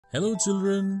Hello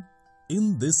children,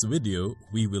 in this video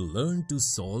we will learn to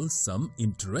solve some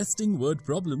interesting word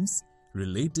problems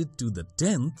related to the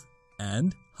 10th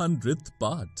and 100th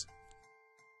part.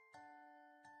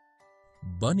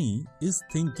 Bunny is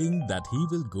thinking that he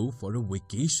will go for a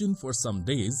vacation for some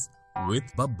days with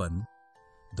Babban.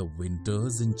 The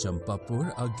winters in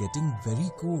Champapur are getting very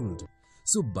cold,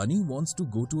 so Bunny wants to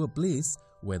go to a place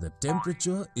where the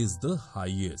temperature is the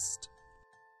highest.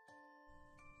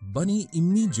 Bunny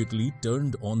immediately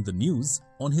turned on the news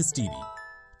on his TV.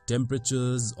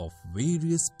 Temperatures of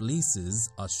various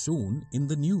places are shown in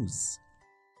the news.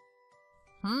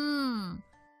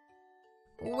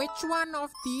 Which one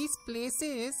of these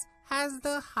places has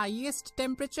the highest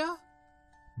temperature?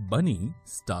 Bunny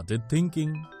started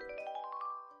thinking.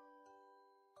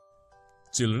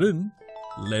 Children,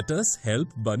 let us help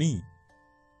Bunny.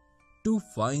 To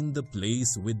find the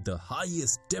place with the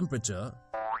highest temperature,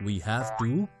 we have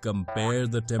to compare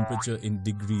the temperature in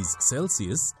degrees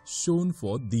Celsius shown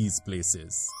for these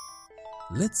places.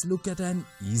 Let's look at an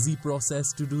easy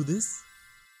process to do this.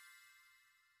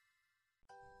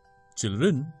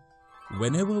 Children,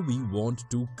 whenever we want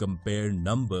to compare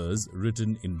numbers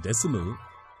written in decimal,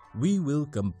 we will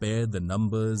compare the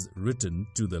numbers written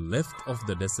to the left of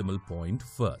the decimal point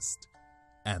first,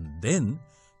 and then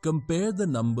compare the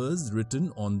numbers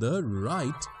written on the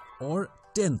right or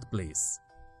 10th place.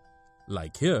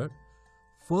 Like here,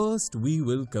 first we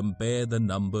will compare the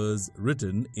numbers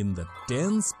written in the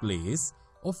tens place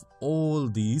of all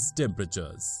these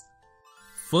temperatures.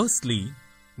 Firstly,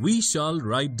 we shall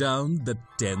write down the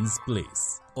tens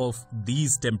place of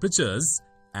these temperatures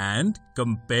and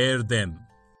compare them.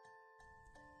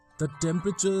 The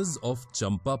temperatures of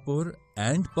Champapur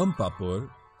and Pampapur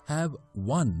have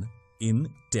 1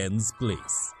 in tens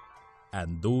place,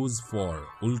 and those for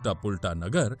Ulta Pulta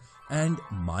Nagar and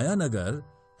Maya Nagar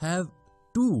have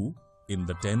 2 in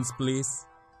the tens place.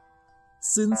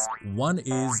 Since 1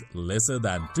 is lesser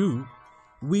than 2,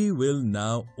 we will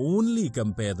now only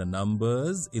compare the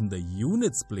numbers in the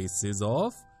units places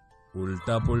of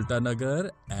Ulta Pulta Nagar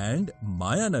and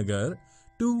Maya Nagar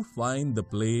to find the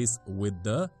place with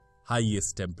the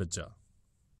highest temperature.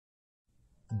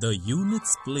 The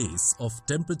units place of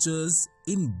temperatures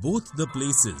in both the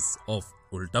places of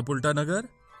Ulta Pulta Nagar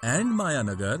and Maya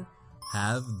Nagar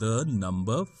have the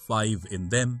number 5 in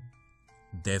them.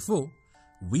 Therefore,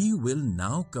 we will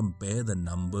now compare the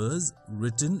numbers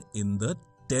written in the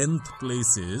 10th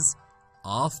places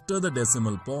after the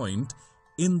decimal point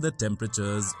in the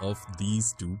temperatures of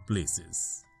these two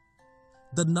places.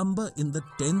 The number in the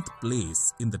 10th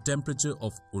place in the temperature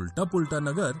of Ulta Pulta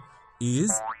Nagar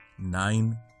is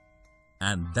 9,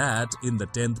 and that in the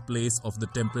 10th place of the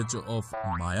temperature of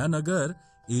Maya Nagar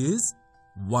is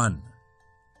 1.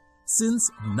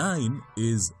 Since 9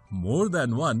 is more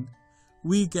than 1,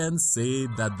 we can say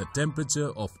that the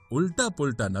temperature of Ulta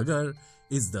Pulta Nagar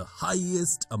is the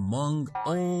highest among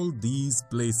all these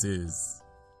places.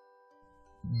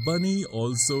 Bunny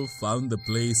also found the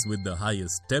place with the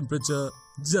highest temperature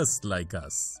just like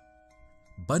us.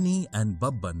 Bunny and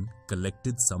Babban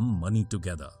collected some money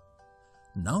together.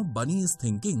 Now Bunny is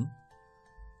thinking,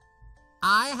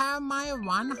 I have my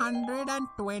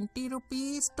 120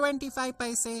 rupees 25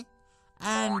 paise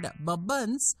and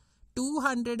Babban's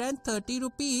 230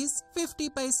 rupees 50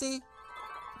 paise.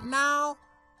 Now,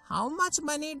 how much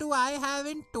money do I have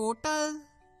in total?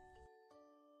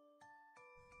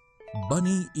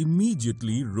 Bunny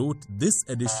immediately wrote this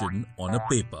addition on a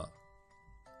paper.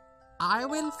 I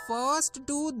will first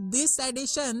do this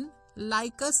addition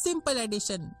like a simple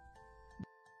addition.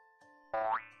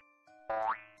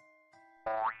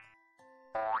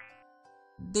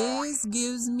 This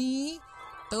gives me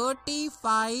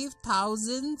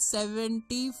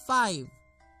 35,075.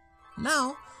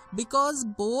 Now, because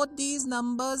both these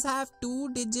numbers have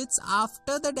 2 digits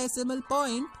after the decimal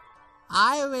point,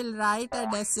 I will write a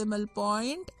decimal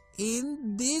point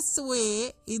in this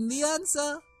way in the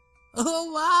answer.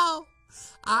 Oh wow!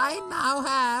 I now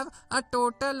have a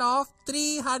total of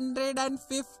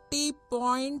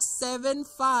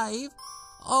 350.75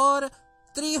 or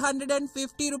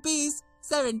 350 rupees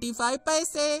 75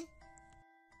 paise.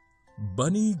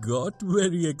 Bunny got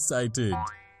very excited.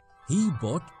 He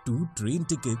bought 2 train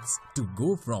tickets to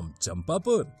go from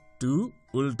Champapur to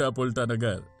Ulta Pulta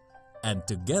Nagar. And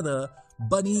together,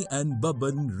 Bunny and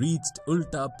Babban reached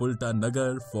Ulta Pulta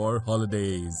Nagar for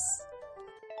holidays.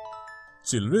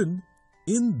 Children,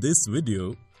 in this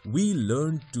video, we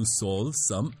learned to solve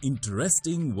some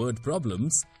interesting word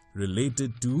problems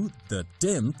related to the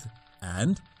 10th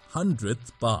and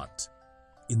 100th part.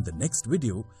 In the next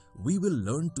video, we will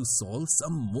learn to solve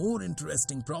some more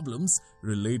interesting problems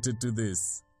related to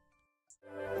this.